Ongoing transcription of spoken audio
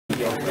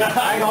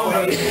Hang on,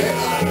 mate.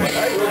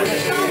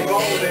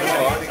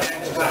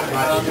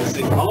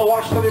 Hello,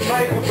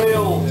 Ashton-under-Lyne.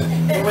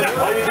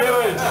 How you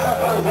doing?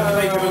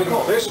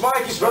 This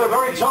Mike is for a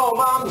very tall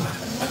man.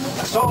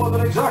 Taller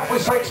than exactly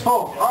 6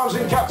 foot. I was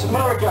in Captain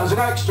America as an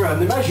extra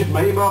and they measured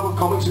me in Marvel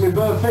Comics in my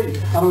bare feet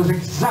and I was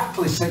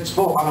exactly 6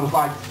 foot and I was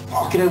like,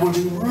 fucking it would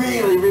be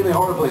really, really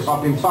horrible if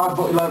I'd been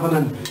 5'11"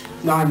 and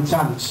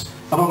 9/10.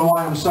 I don't know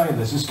why I'm saying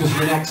this, it's because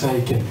my neck's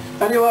aching.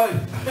 Anyway,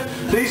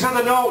 these are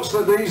the notes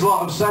that these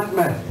lot have sent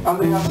me, and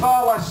they are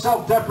far less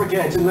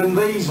self-deprecating than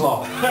these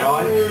lot,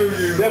 right?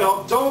 You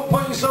know, don't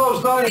put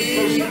yourselves down,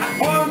 because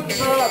one,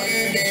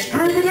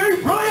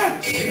 Scooby-Doo,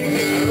 brilliant!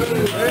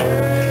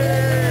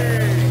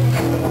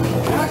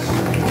 Yes?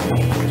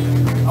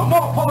 I'm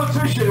not a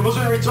politician, it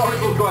wasn't a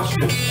rhetorical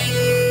question.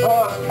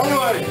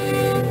 Anyway,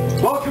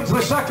 welcome to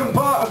the second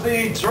part of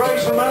the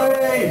Theresa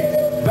May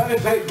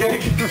benefit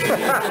gig.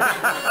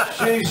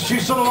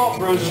 she's done a lot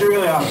for us, she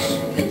really has.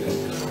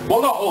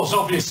 Well, not us,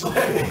 obviously.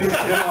 You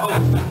know,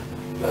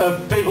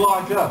 people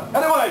like her.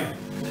 Anyway,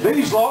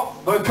 these lot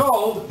are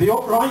called the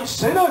Upright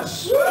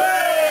Sinners.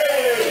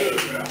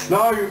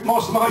 Now,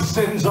 most of my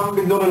sins haven't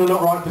been done in an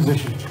upright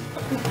position.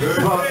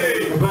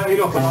 But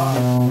enough of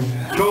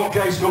that. Court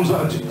case comes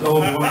out.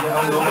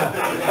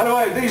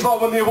 Anyway, these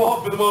lot won the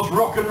award for the most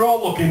rock and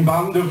roll looking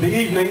band of the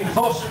evening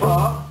thus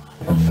far.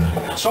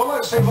 So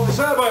let's see what they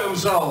say about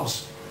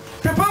themselves.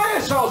 Prepare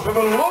yourselves for the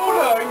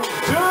low-down,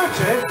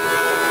 dirty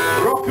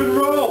rock and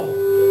roll.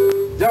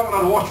 They haven't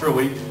had a watch for a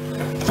week.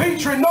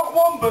 Featuring not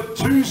one but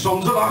 2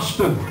 sons of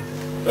Ashton.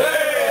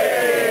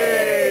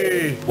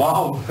 Hey!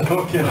 Wow,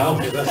 okay now.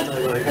 Happy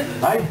birthday, mate.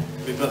 Hey?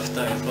 Happy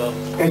birthday as well.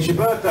 It's your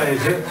birthday,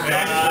 is it?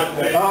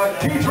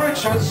 Keith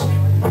Richards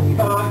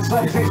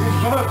says it's his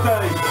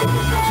birthday.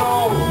 So,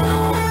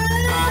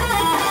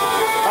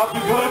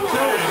 happy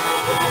birthday.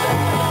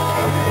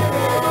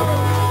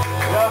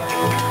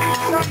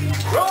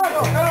 Right,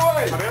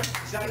 anyway,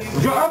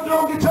 we've got Andrew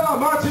on guitar,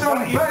 Martin on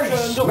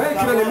bass,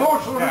 making an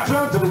emotional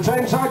return to the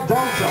Tameside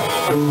dancer.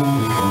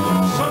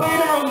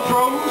 Selena on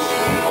drums.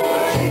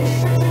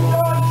 Sitting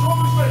down drum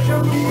session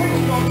with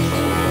Pink Dogs.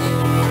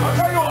 I'll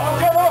tell you what, I'll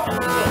get up.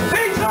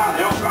 These are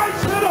the Upright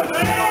Sinners.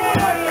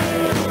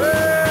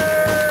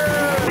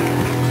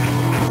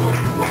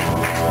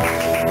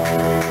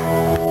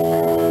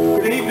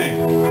 Good evening.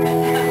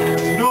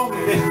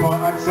 Normally at this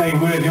point I'd say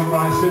we're the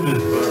Upright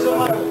Sinners.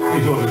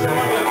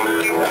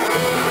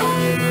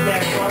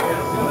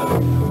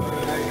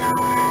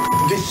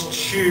 This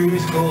tune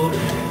is called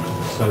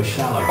So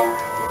Shallow.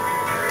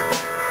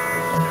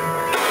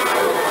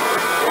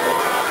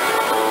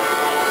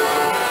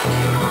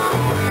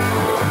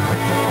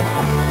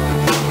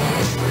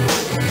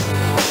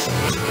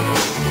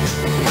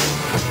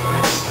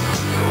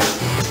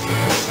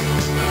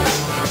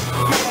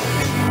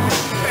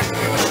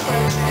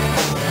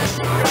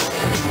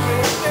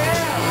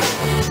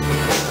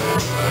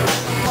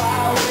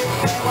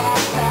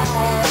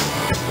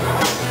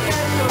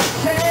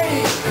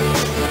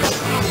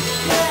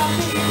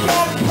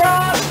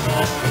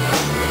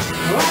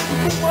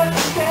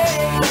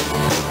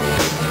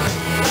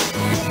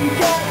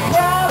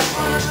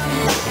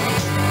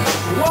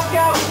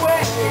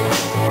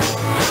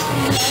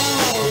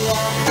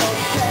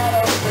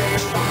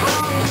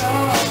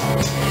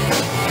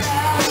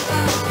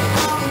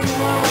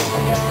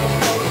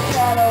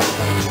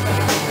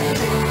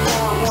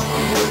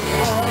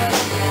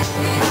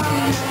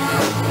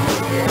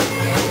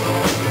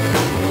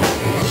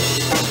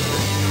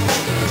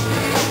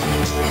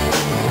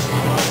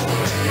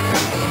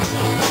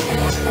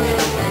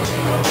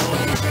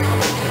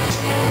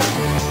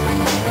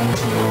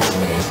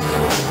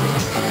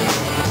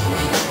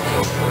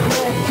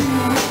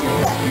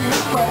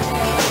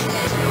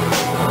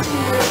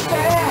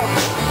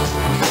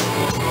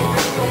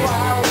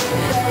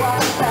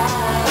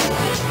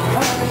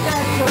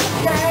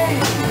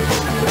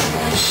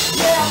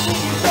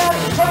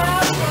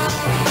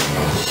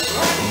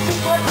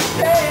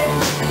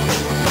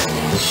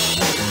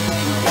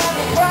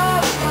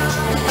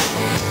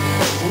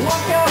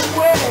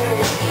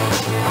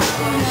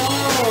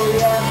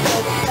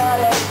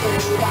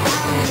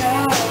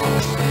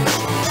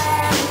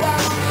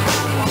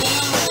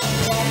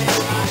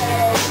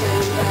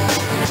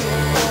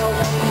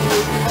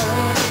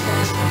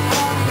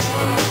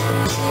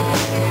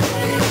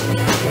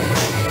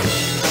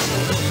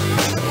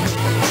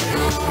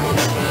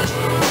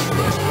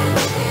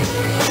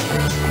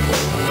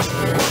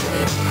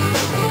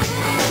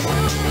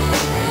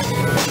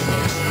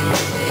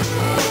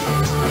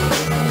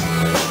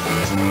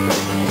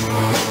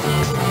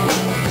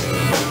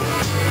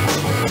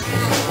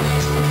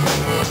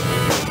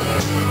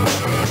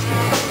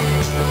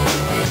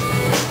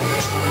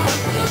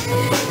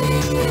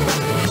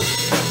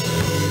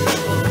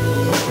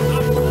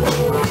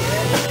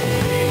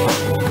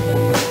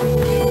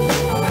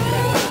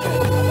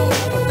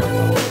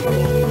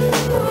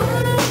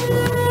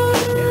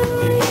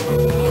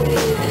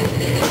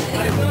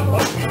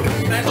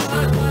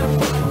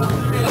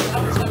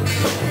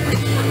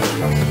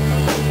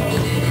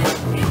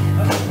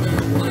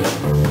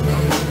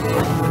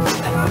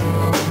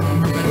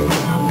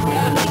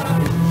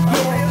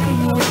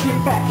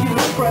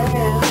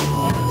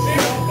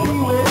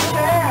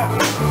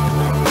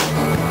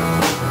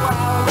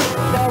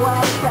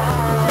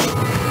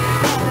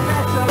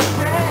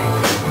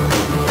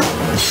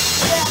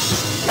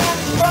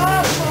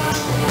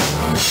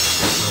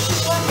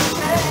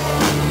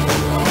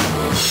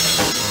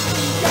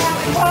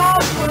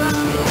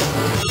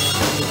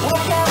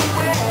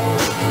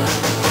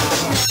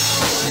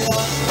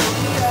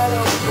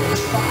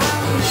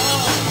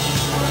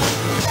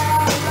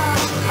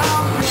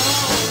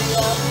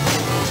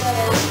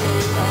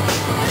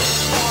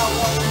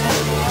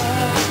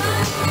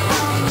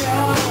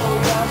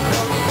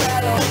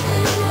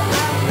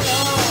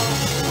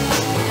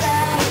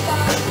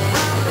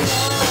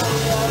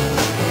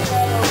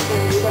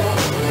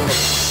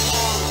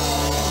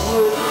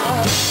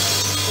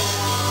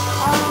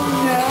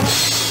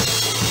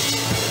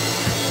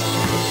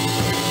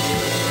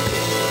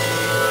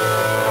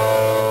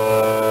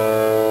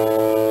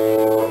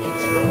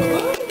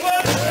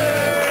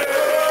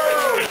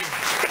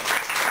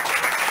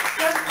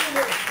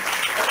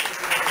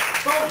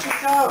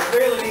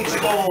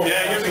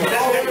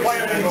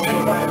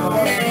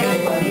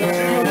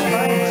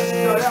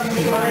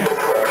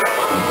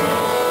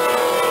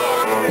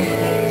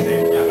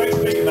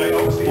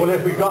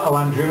 if we got her,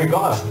 Andrew, we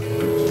got her.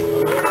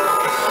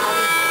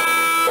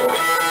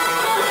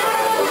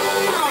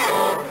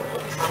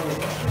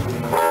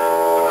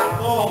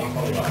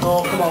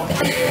 Oh, come on.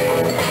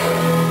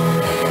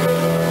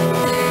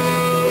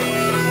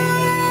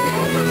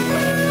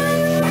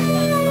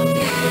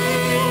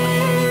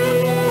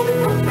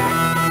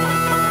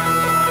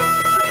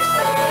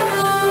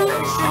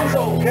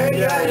 Okay,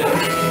 yeah.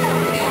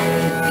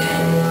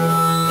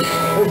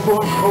 This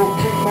one's called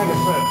King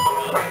Medicine.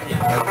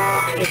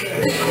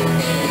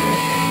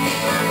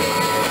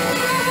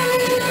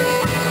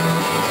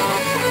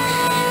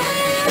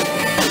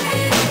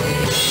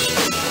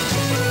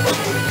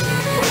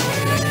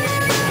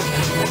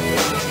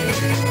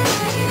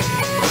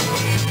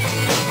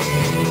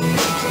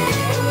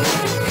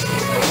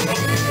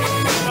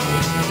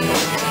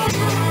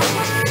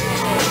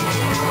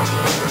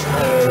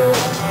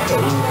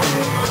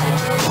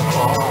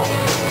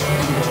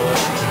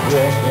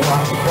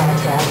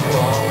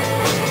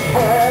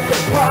 Had the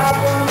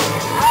problem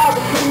of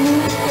the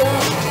pollution,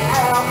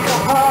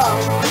 alcohol,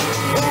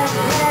 and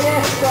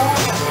medicine.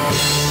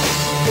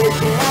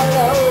 Taking a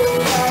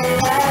load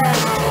around,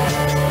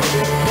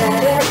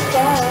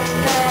 medicine,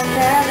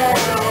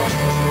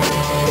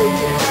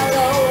 taking a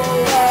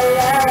load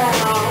around,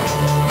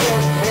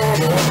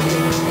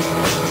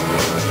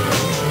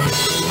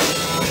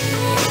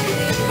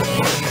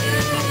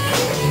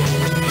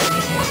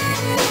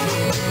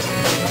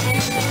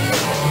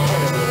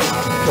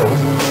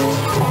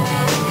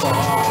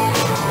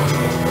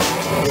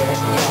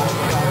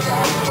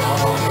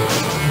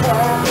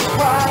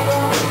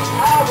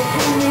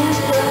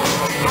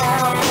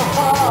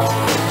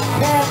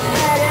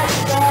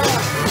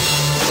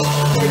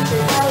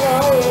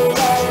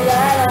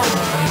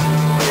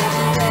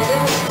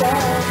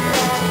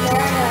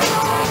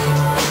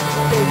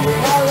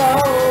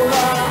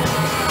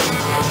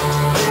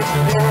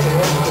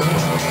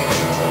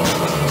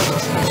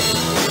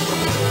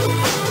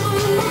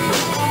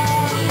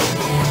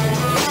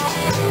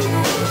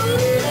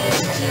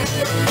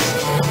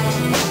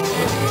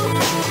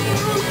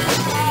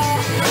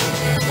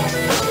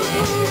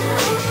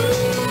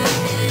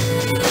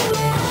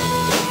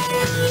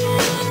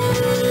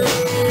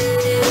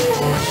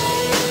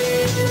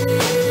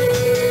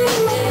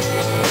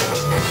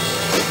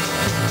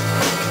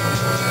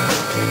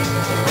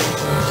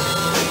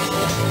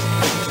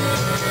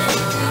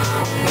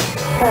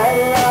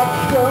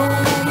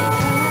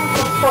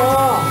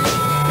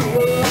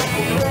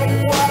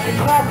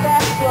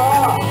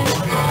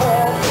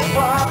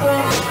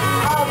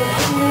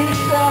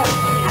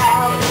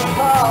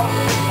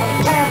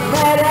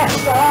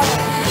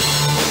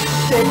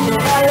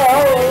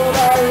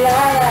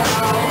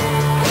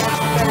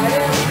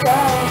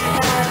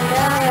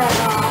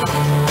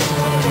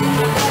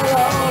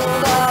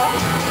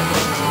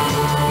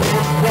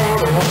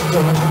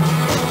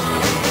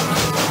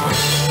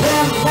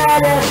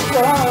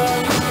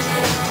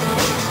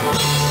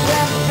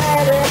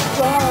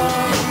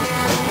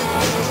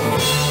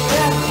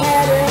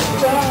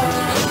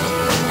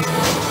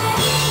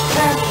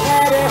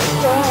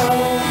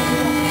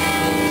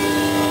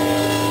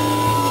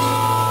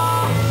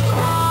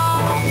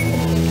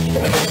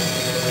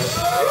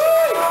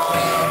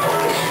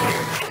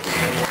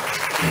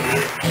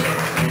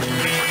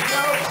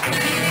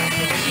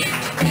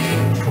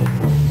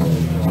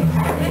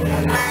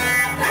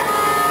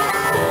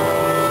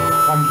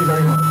 Thank you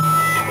very much.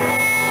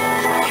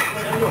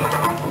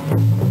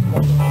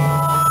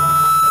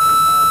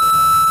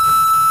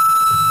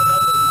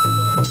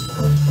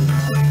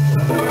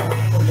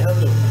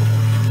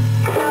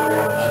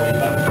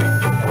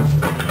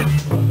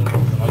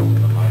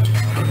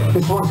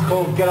 This one's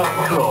called Get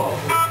Off the Floor.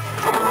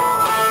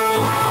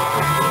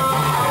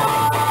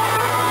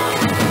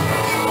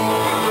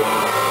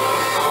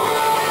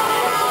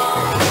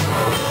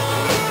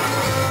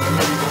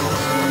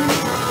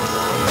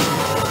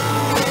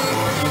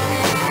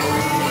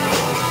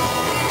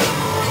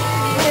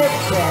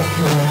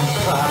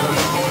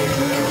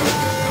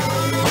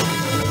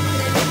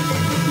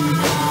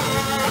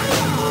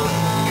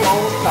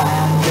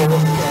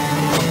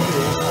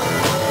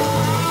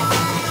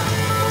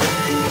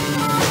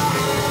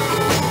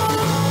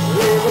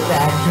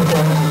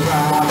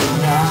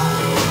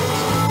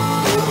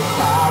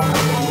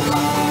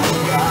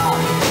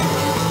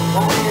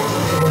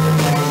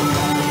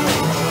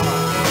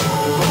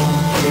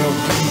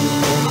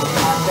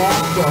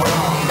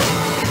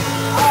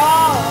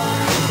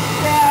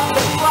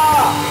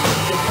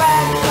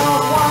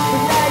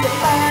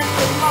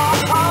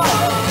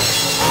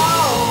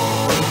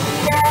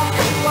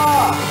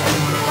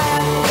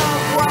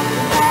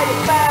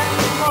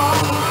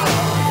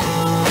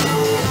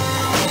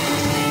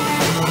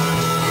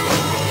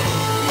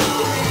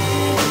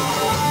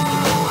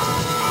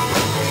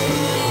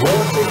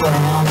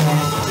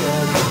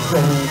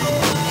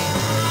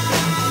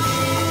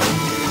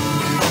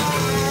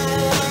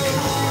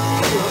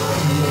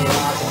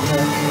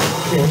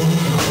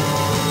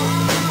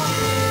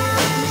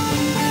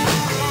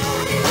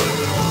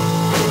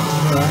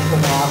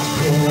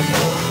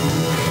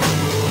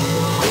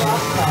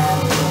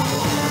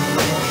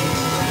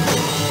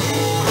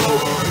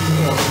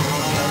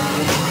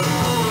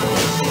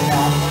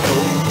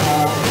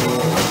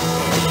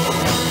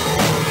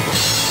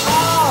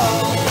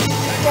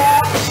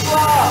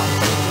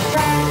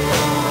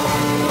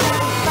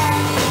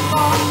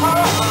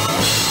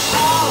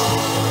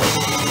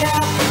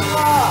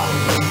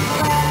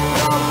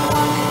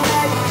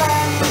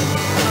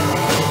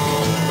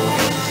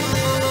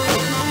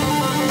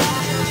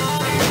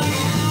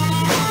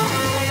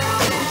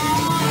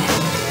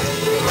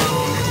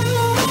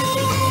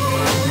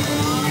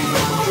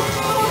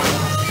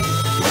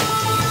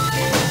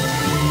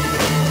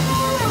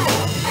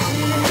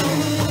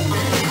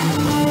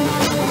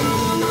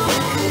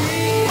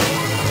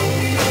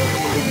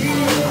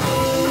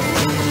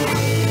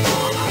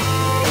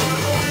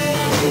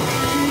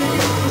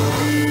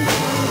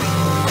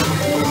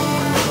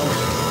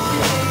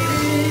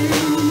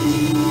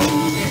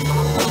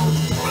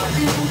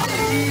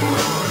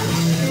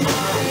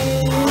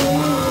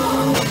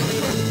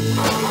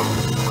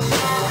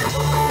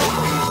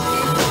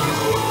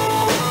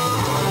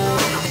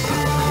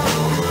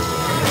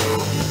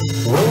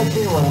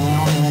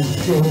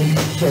 Feel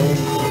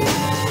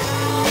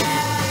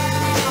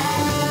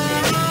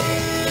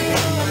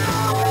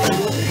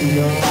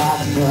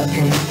like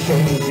nothing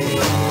changed.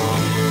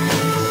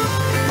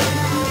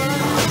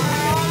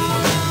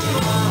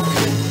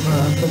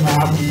 Nothing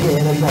I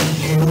forget about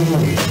you.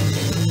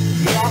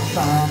 Yeah, I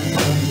find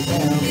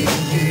something else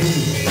to do.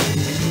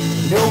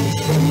 Don't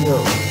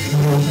feel,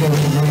 no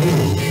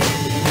feeling you.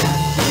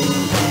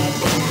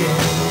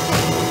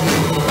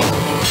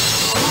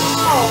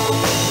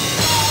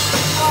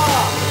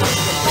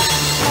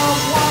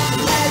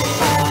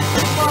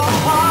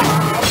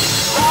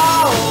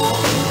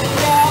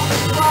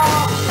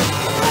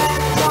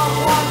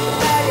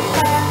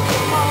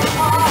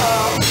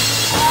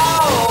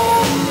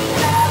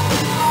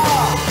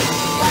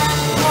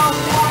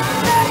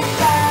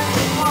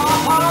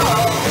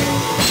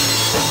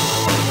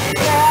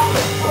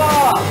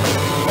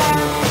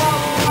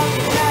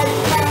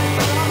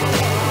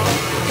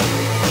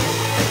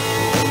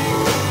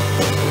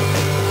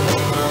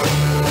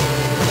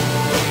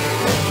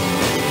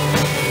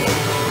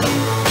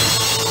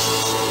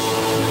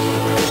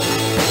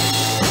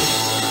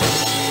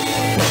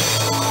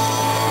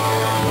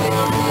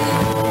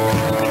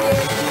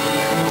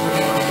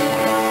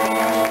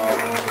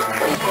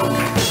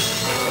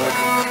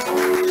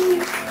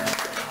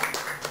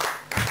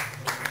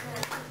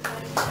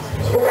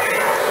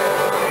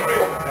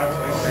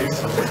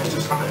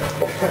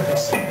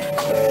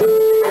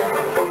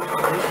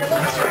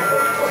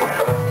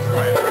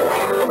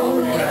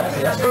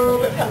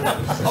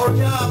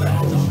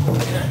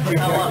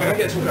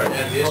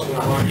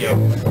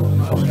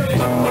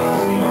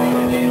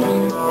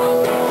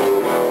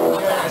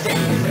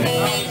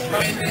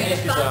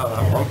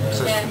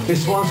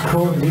 This one's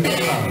called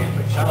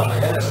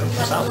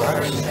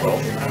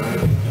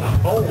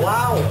Oh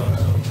wow!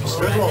 It's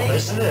good one,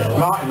 isn't it?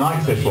 Martin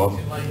likes this one.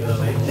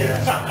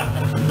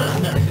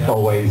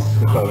 Always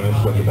the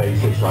bonus when the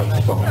bassist likes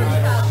the song.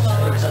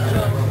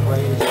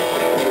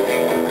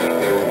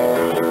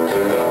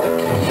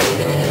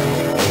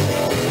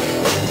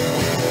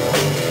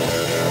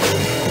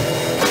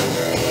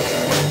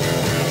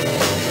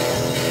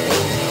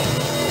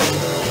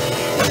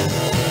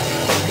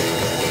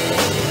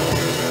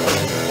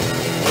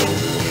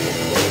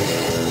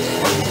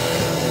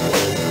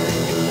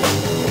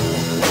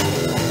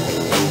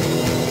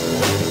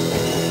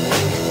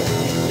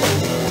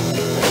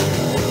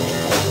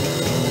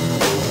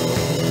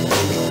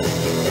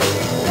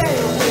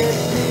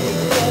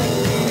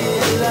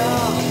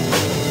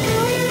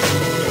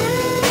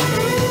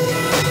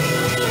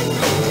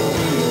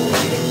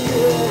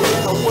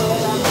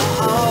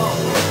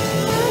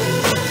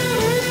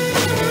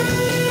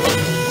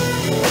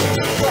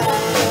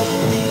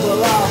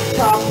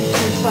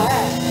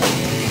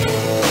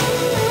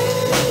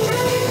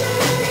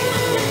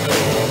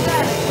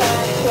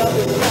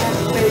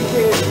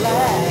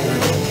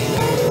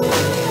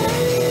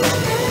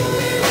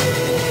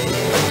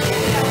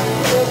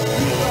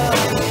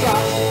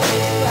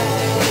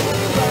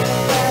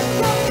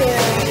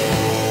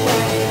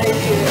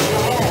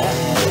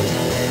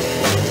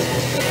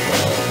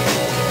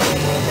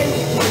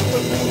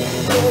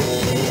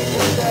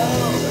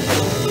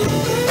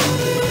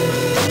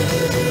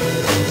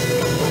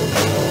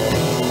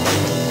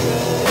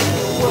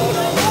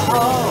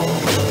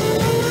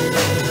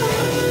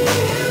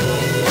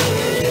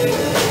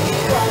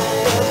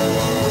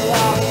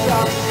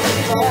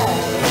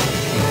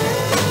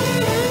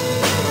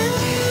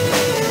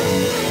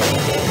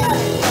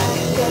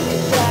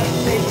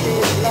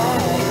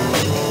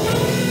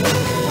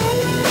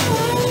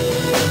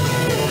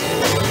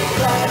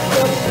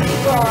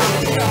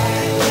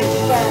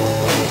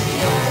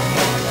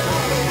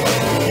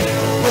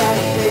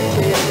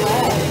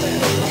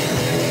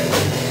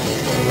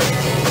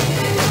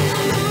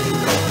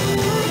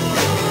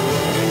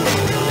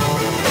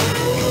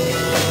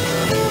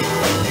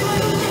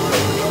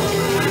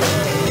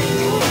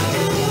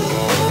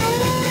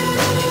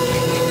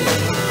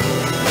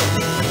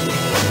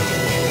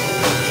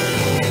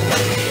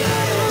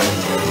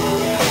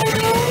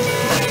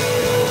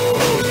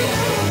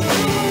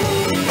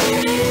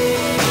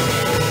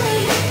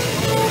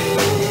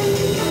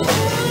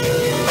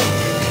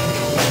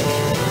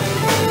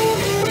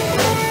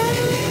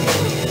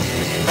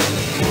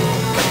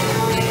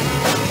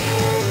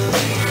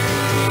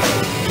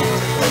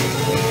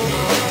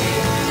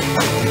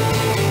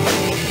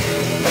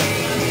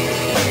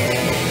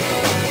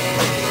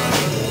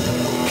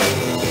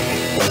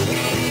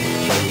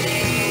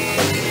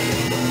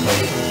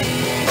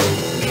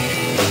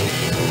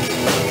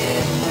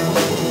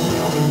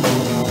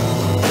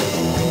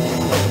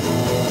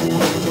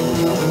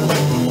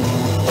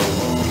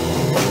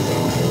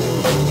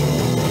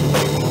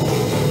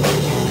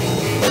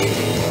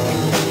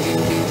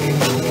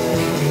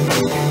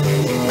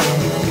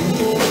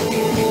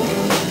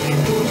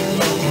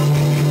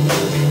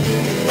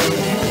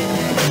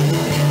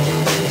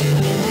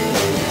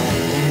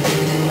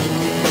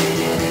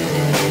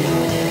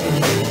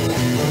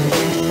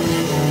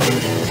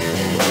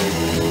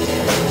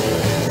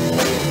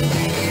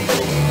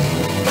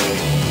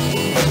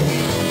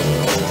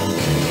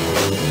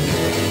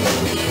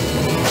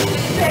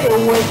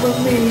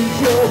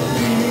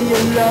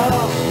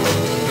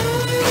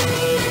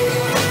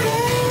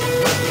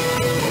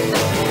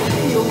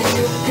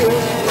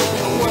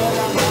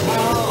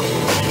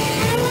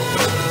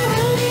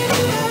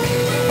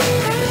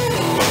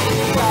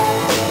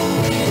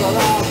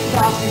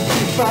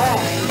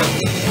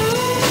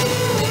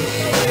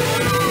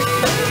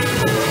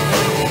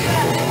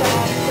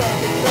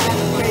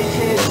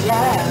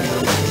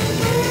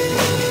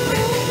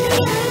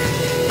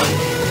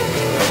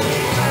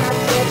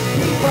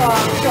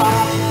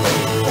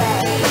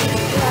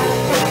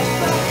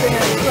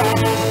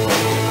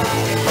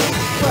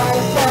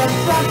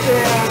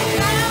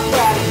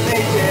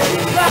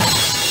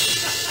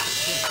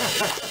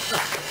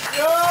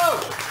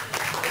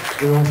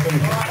 We all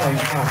finish at the same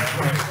time.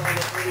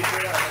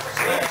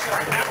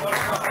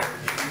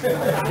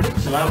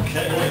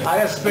 I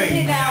have Is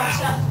it now?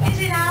 Is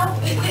it now?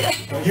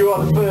 You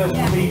are the first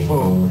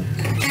people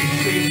to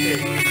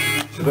speak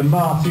to the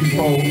Martin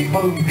Bolt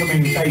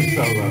homecoming bass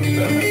solo.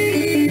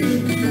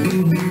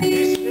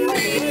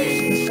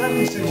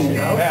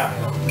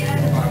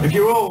 Yeah. If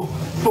you're all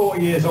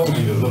 40 years old,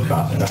 you'll look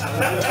after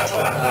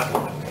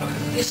that.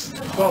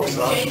 What was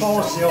that?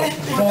 40 or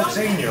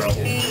 14-year-old?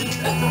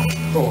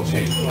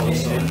 14.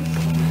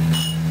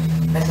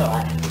 That's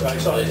alright. Right,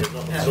 sorry,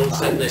 it's all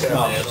set this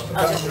way.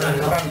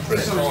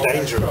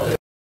 Dangerous.